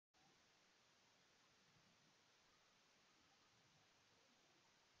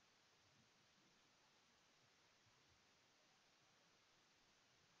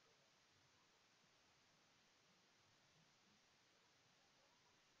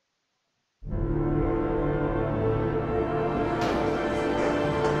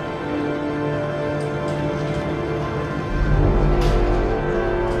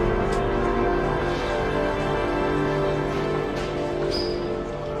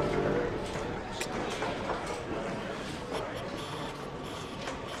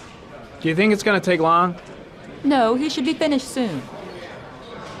Do you think it's gonna take long? No, he should be finished soon.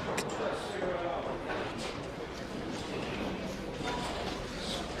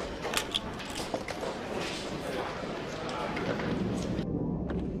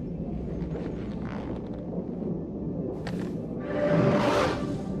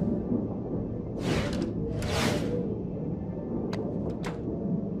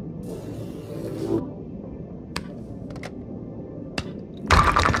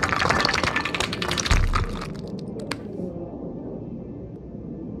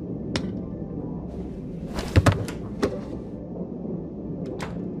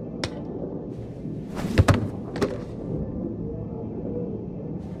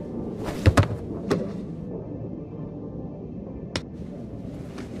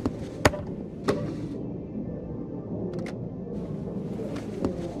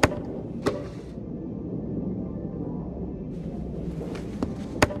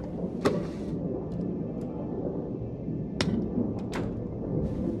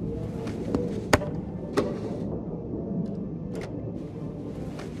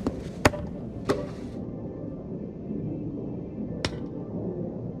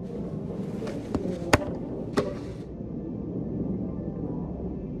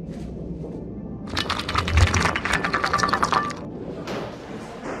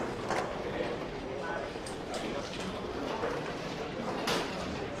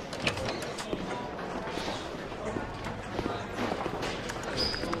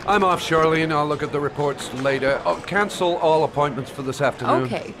 I'm off, Charlene. I'll look at the reports later. Oh, cancel all appointments for this afternoon.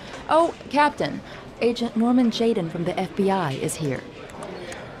 Okay. Oh, Captain, Agent Norman Jayden from the FBI is here.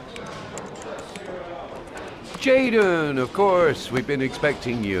 Jayden, of course. We've been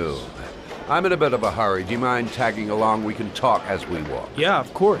expecting you. I'm in a bit of a hurry. Do you mind tagging along? We can talk as we walk. Yeah,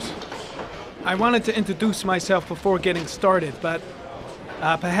 of course. I wanted to introduce myself before getting started, but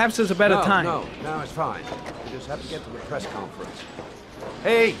perhaps there's a better time. No, it's fine. We just have to get to the press conference.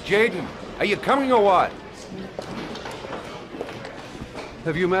 Hey, Jayden, are you coming or what?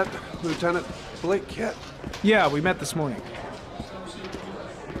 Have you met Lieutenant Blake yet? Yeah, we met this morning.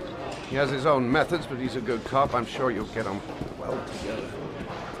 He has his own methods, but he's a good cop. I'm sure you'll get on well together.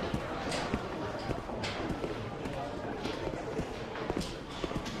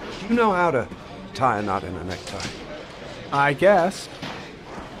 Do you know how to tie a knot in a necktie? I guess.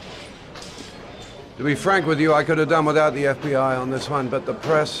 To be frank with you, I could have done without the FBI on this one, but the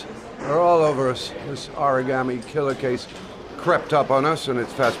press are all over us. This origami killer case crept up on us, and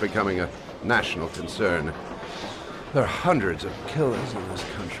it's fast becoming a national concern. There are hundreds of killers in this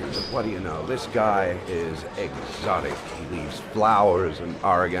country, but what do you know? This guy is exotic. He leaves flowers and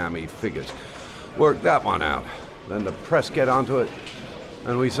origami figures. Work that one out. Then the press get onto it,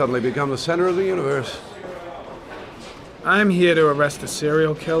 and we suddenly become the center of the universe. I'm here to arrest a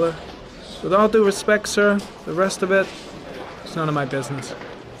serial killer. With all due respect, sir, the rest of it, it's none of my business.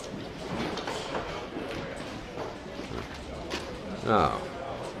 No,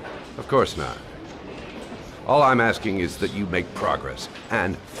 of course not. All I'm asking is that you make progress,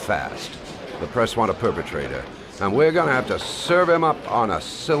 and fast. The press want a perpetrator, and we're gonna have to serve him up on a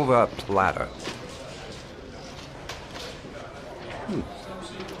silver platter.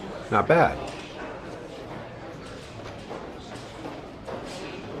 Not bad.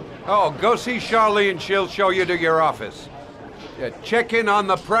 Oh, go see Charlene. She'll show you to your office. Yeah, check in on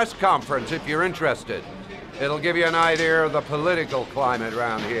the press conference if you're interested. It'll give you an idea of the political climate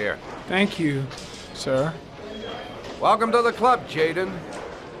around here. Thank you, sir. Welcome to the club, Jayden.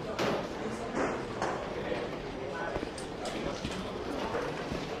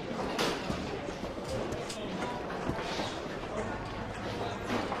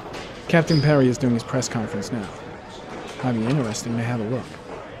 Captain Perry is doing his press conference now. Might be interesting to have a look.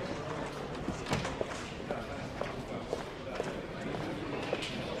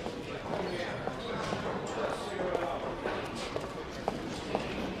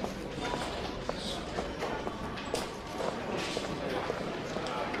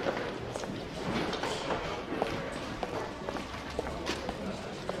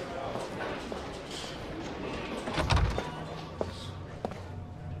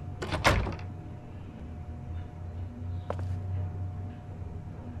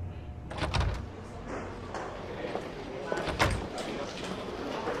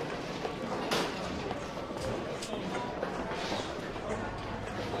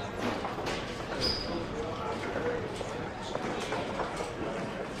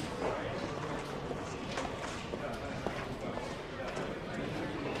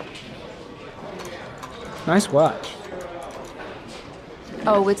 Nice watch.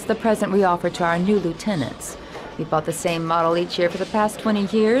 Oh, it's the present we offer to our new lieutenants. We bought the same model each year for the past 20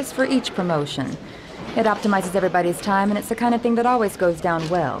 years for each promotion. It optimizes everybody's time, and it's the kind of thing that always goes down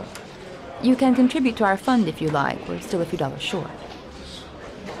well. You can contribute to our fund if you like. We're still a few dollars short.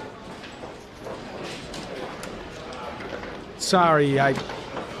 Sorry, I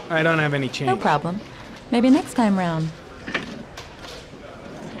don't have any change. No problem. Maybe next time round.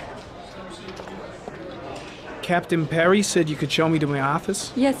 Captain Perry said you could show me to my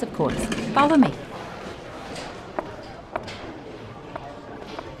office. Yes, of course. Follow me.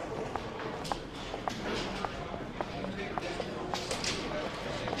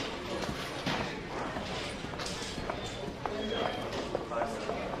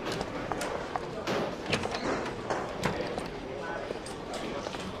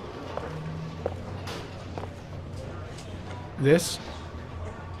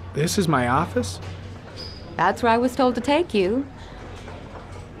 This is my office? That's where I was told to take you.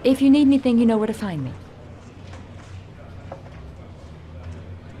 If you need anything, you know where to find me.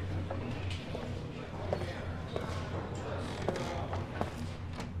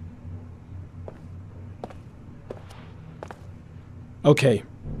 Okay,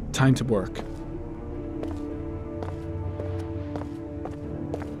 time to work.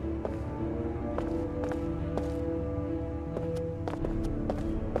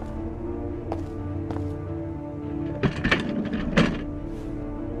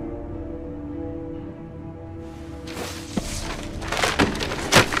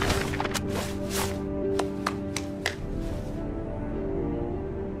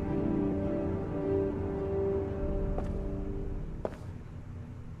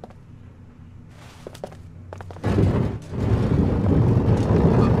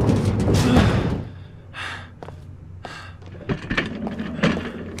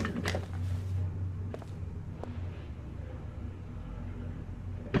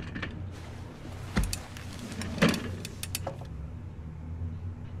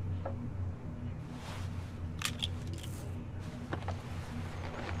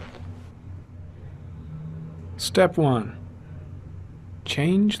 Step 1.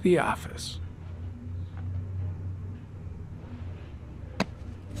 Change the office.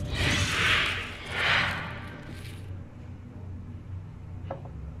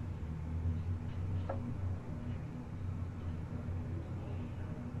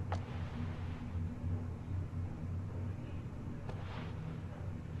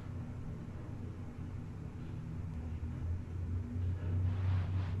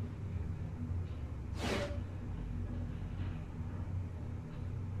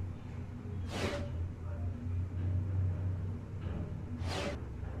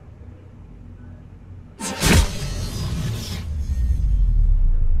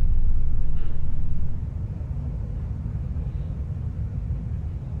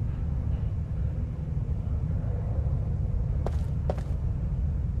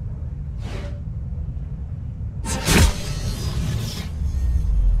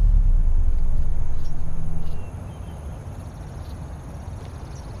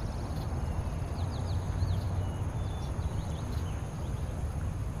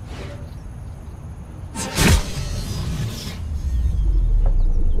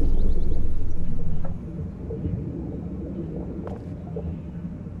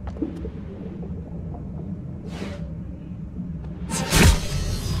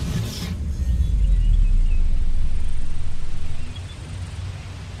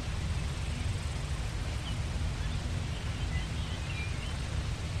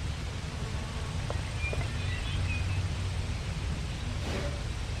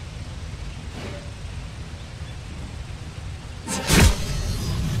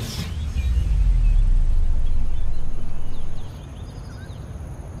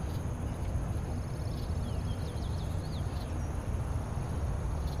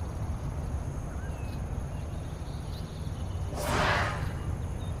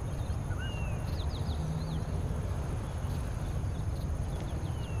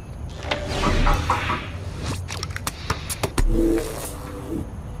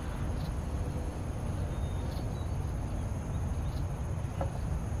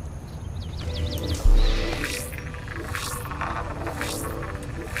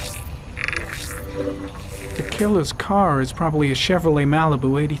 The killer's car is probably a Chevrolet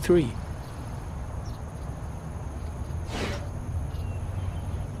Malibu 83.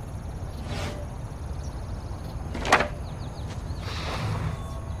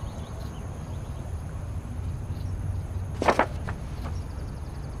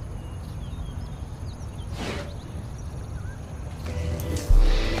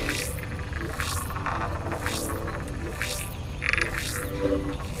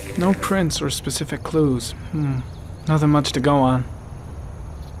 No prints or specific clues. Nothing much to go on.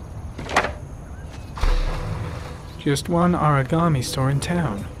 Just one origami store in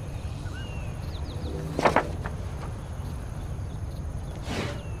town.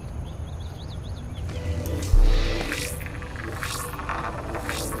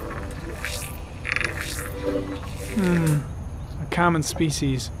 A common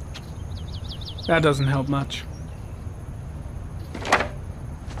species. That doesn't help much.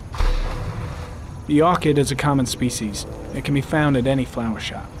 The orchid is a common species. It can be found at any flower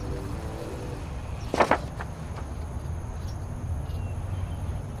shop.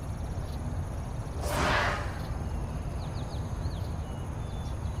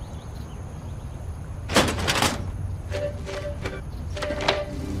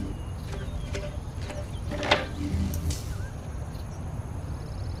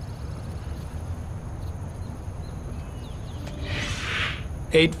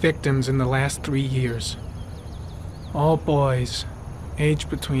 Eight victims in the last 3 years. All boys, aged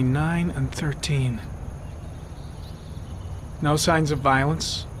between 9 and 13. No signs of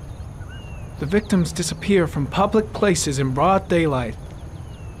violence. The victims disappear from public places in broad daylight.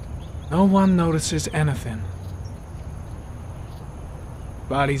 No one notices anything.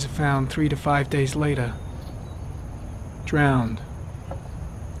 Bodies are found 3 to 5 days later, drowned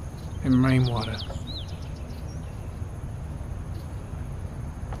in rainwater.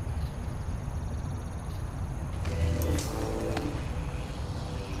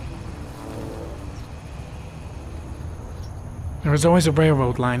 There is always a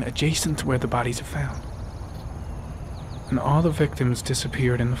railroad line adjacent to where the bodies are found. And all the victims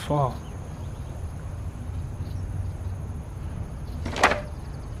disappeared in the fall.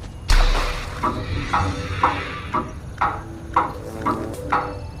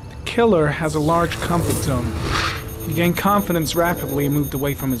 The killer has a large comfort zone. He gained confidence rapidly and moved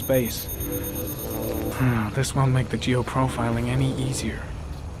away from his base. This won't make the geoprofiling any easier.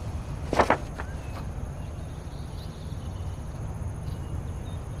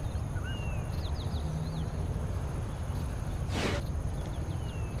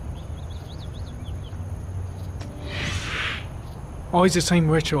 Always the same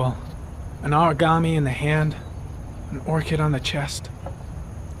ritual. An origami in the hand, an orchid on the chest.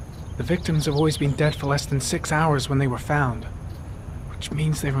 The victims have always been dead for less than 6 hours when they were found, which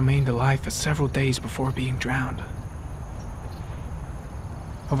means they remained alive for several days before being drowned.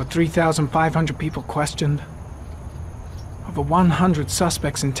 Over 3,500 people questioned. Over 100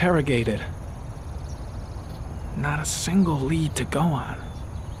 suspects interrogated. Not a single lead to go on.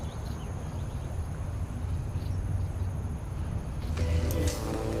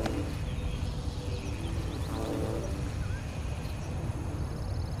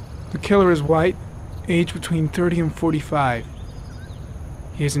 The killer is white, aged between 30 and 45.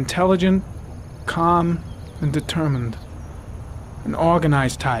 He is intelligent, calm, and determined. An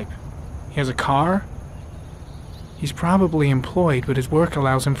organized type. He has a car. He's probably employed, but his work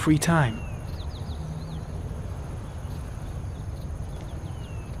allows him free time.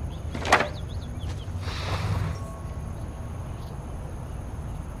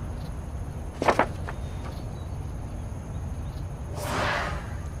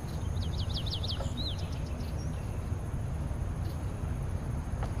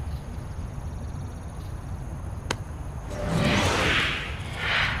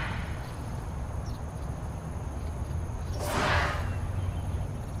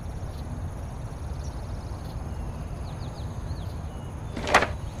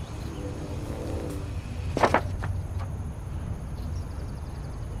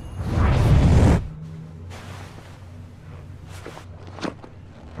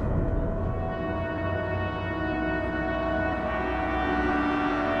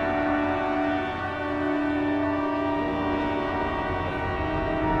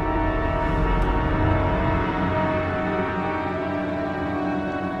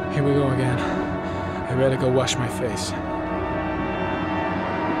 Here we go again. I better go wash my face.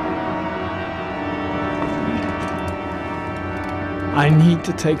 I need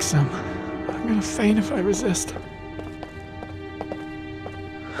to take some. I'm gonna faint if I resist.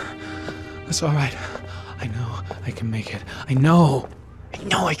 That's all right. I know I can make it. I know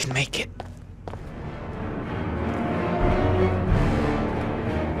I can make it.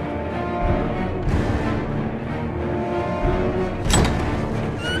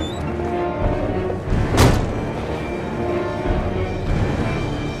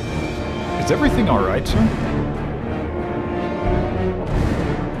 Is everything all right, sir?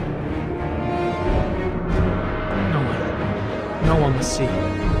 No one will see.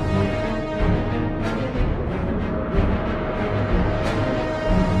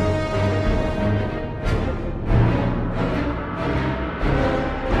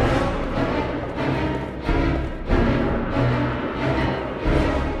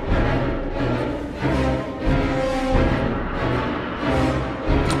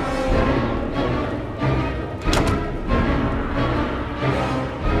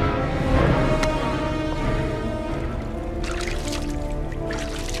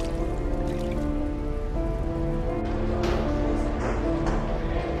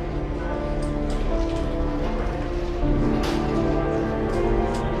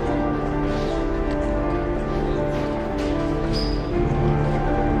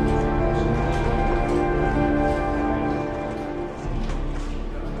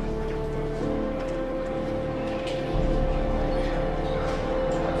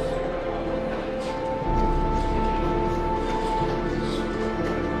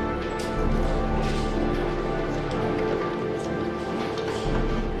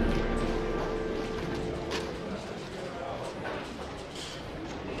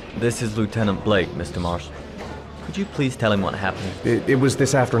 This is Lieutenant Blake, Mr. Marsh. Could you please tell him what happened? It was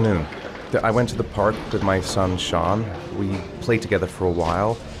this afternoon. I went to the park with my son, Sean. We played together for a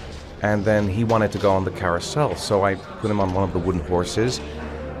while, and then he wanted to go on the carousel, so I put him on one of the wooden horses,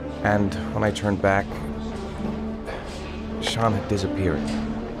 and when I turned back, Sean had disappeared.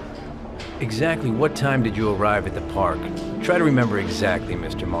 Exactly what time did you arrive at the park? Try to remember exactly,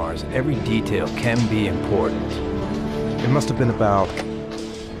 Mr. Mars. Every detail can be important. It must have been about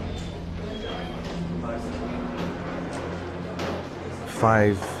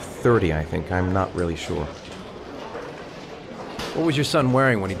 5:30, I think. I'm not really sure. What was your son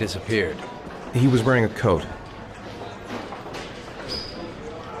wearing when he disappeared? He was wearing a coat.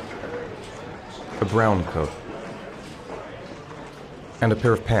 A brown coat. And a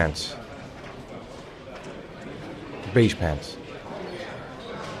pair of pants. Beige pants.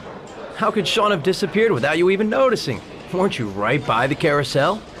 How could Sean have disappeared without you even noticing? Weren't you right by the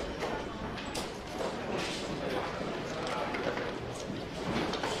carousel?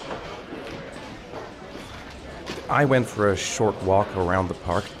 I went for a short walk around the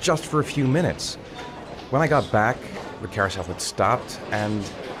park, just for a few minutes. When I got back, the carousel had stopped, and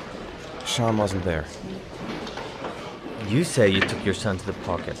Sean wasn't there. You say you took your son to the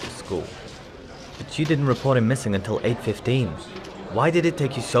park after school, but you didn't report him missing until 8:15. Why did it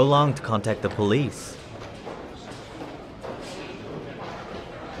take you so long to contact the police?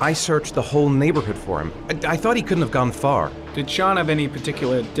 I searched the whole neighborhood for him. I thought he couldn't have gone far. Did Sean have any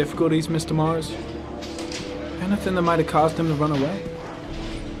particular difficulties, Mr. Mars? Anything that might have caused him to run away?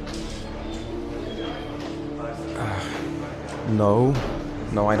 No.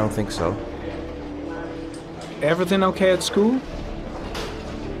 No, I don't think so. Everything okay at school?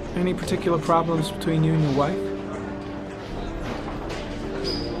 Any particular problems between you and your wife?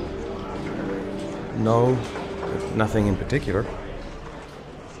 No, nothing in particular.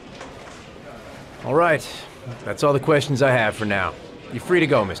 All right. That's all the questions I have for now. You're free to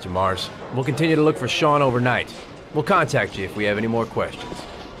go, Mr. Mars. We'll continue to look for Sean overnight. We'll contact you if we have any more questions.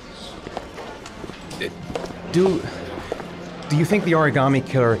 Do you think the origami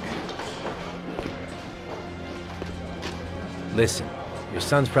killer... Listen, your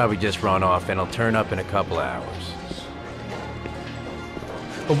son's probably just run off and he'll turn up in a couple hours.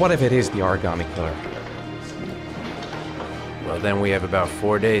 But what if it is the origami killer? Well, then we have about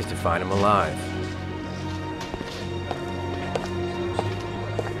 4 days to find him alive.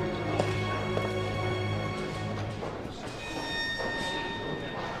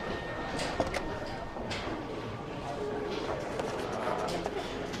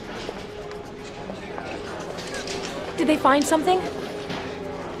 Did they find something?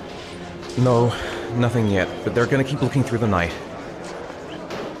 No, nothing yet, but they're gonna keep looking through the night.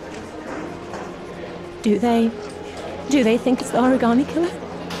 Do they think it's the origami killer?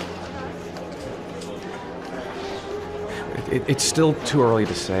 It's still too early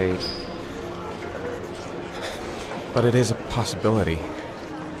to say, but it is a possibility.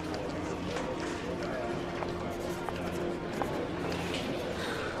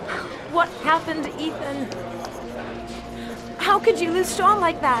 What happened, Ethan? How could you lose Sean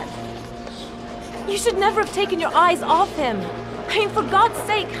like that? You should never have taken your eyes off him. I mean, for God's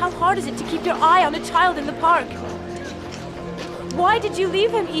sake, how hard is it to keep your eye on a child in the park? Why did you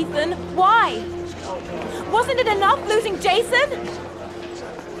leave him, Ethan? Why? Wasn't it enough losing Jason?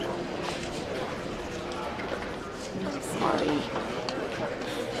 I'm sorry.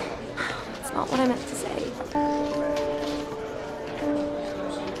 It's not what I meant to say.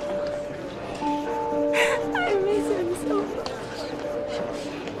 I miss him so much.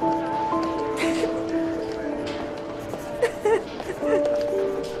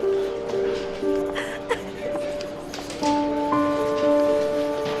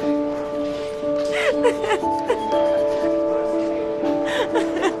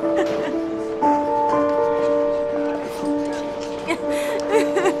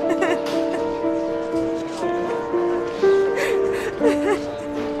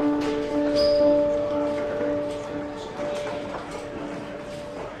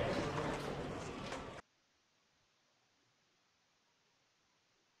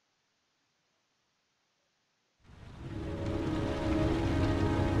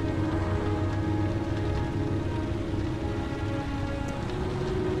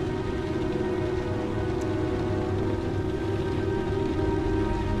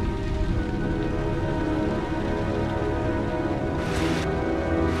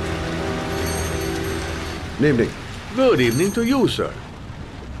 Good evening. Good evening to you, sir.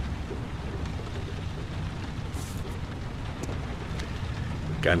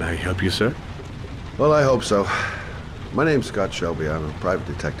 Can I help you, sir? Well, I hope so. My name's Scott Shelby. I'm a private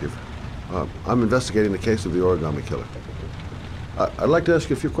detective. I'm investigating the case of the Origami Killer. I'd like to ask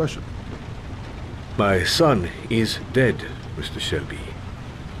you a few questions. My son is dead, Mr. Shelby.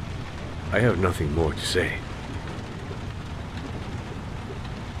 I have nothing more to say.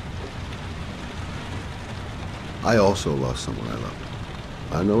 I also lost someone I loved.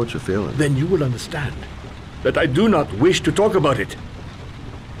 I know what you're feeling. Then you will understand that I do not wish to talk about it.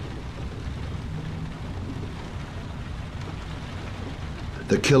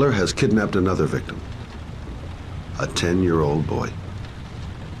 The killer has kidnapped another victim. A 10-year-old boy.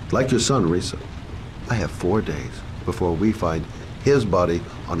 Like your son, Risa. I have 4 days before we find his body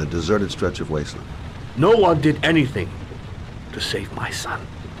on a deserted stretch of wasteland. No one did anything to save my son.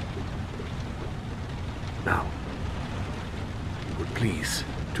 Now, you would please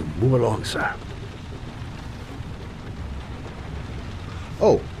to move along, sir.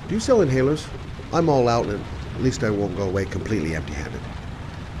 Oh, do you sell inhalers? I'm all out, and at least I won't go away completely empty-handed.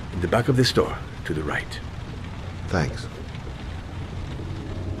 In the back of the store, to the right. Thanks.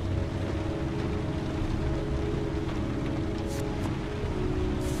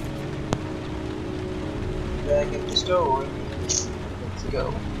 Back at the store. Let's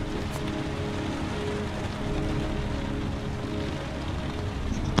go.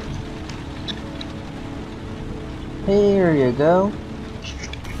 Here you go.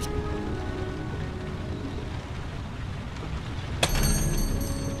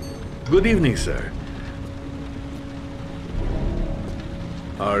 Good evening, sir.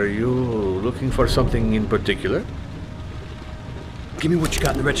 Are you looking for something in particular? Give me what you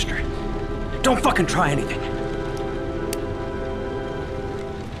got in the register. Don't fucking try anything.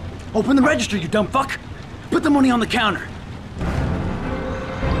 Open the register, you dumb fuck. Put the money on the counter.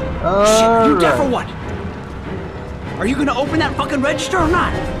 Shit, you deaf or what? Are you gonna open that fucking register or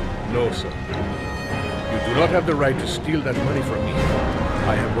not? No, sir. You do not have the right to steal that money from me.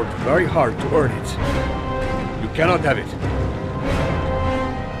 I have worked very hard to earn it. You cannot have it.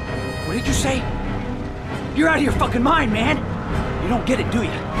 What did you say? You're out of your fucking mind, man. You don't get it, do you?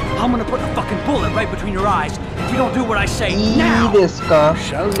 I'm gonna put a fucking bullet right between your eyes if you don't do what I say now. You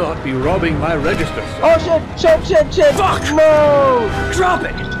shall not be robbing my register, sir. Oh shit! Fuck! No! Drop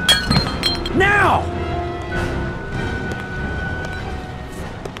it! Now!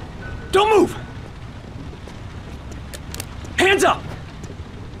 Don't move! Hands up!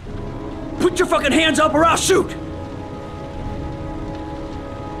 Put your fucking hands up or I'll shoot!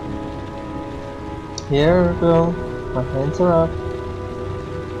 Here we go. My hands are up.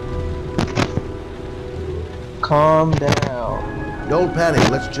 Calm down. Don't panic.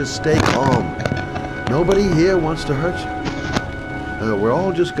 Let's just stay calm. Nobody here wants to hurt you. We're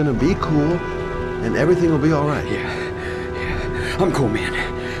all just gonna be cool, and everything will be all right. Yeah. I'm cool, man.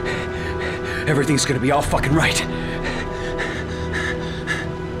 Everything's gonna be all fucking right.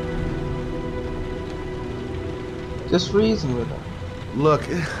 Just reason with him. Look,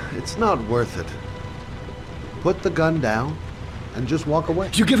 it's not worth it. Put the gun down and just walk away.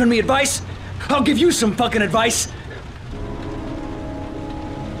 You giving me advice? I'll give you some fucking advice.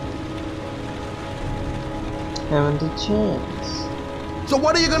 Haven't a chance. So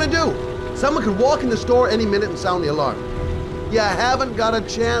what are you gonna do? Someone could walk in the store any minute and sound the alarm. You haven't got a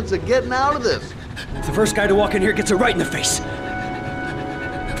chance of getting out of this. The first guy to walk in here gets it right in the face.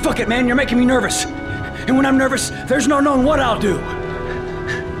 Fuck it, man, you're making me nervous. And when I'm nervous, there's no knowing what I'll do.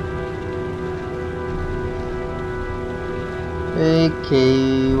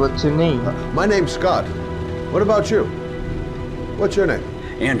 Okay, what's your name? My name's Scott. What about you? What's your name?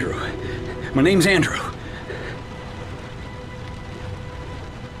 Andrew. My name's Andrew.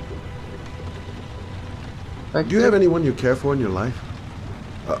 Do you have anyone you care for in your life?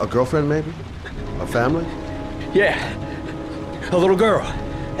 A girlfriend, maybe? A family? Yeah. A little girl.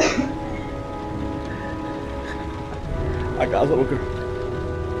 I got a little girl.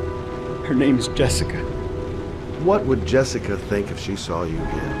 Her name is Jessica. What would Jessica think if she saw you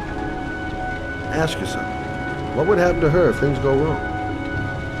here? Ask yourself, what would happen to her if things go wrong?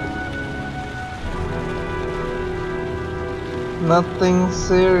 Nothing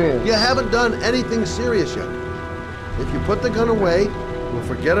serious. You haven't done anything serious yet. If you put the gun away, we'll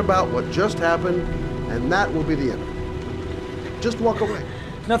forget about what just happened, and that will be the end of it. Just walk away.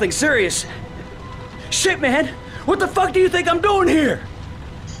 Nothing serious? Shit, man! What the fuck do you think I'm doing here?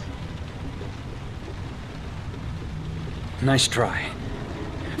 Nice try.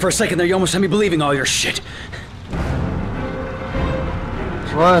 For a second there, you almost had me believing all your shit.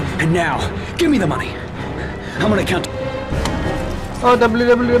 What? And now, give me the money. I'm gonna count. Oh,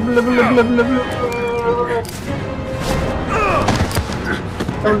 www.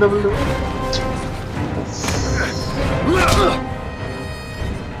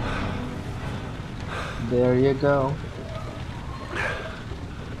 There you go.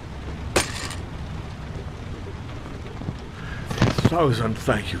 Thousand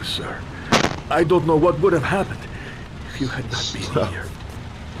thank you, sir. I don't know what would have happened if you had not been here.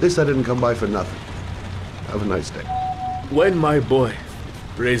 This I didn't come by for nothing. Have a nice day. When my boy,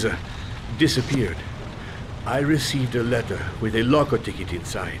 Reza, disappeared, I received a letter with a locker ticket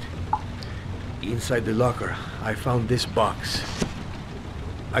inside. Inside the locker, I found this box.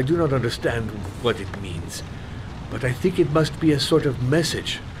 I do not understand what it means, but I think it must be a sort of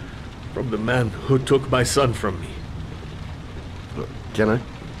message from the man who took my son from me. Can I?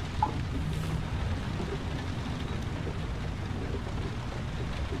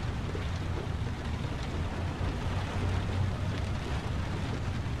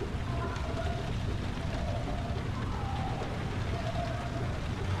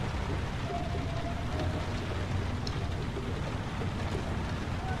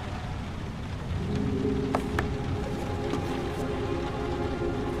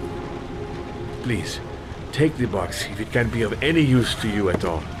 Please, take the box if it can be of any use to you at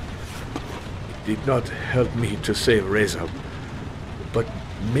all. It did not help me to save Reza, but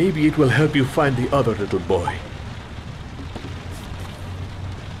maybe it will help you find the other little boy.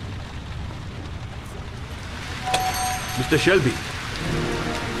 Mr. Shelby,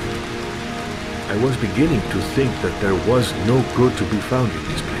 I was beginning to think that there was no good to be found in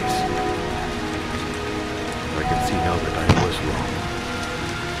this place. I can see now that I was wrong.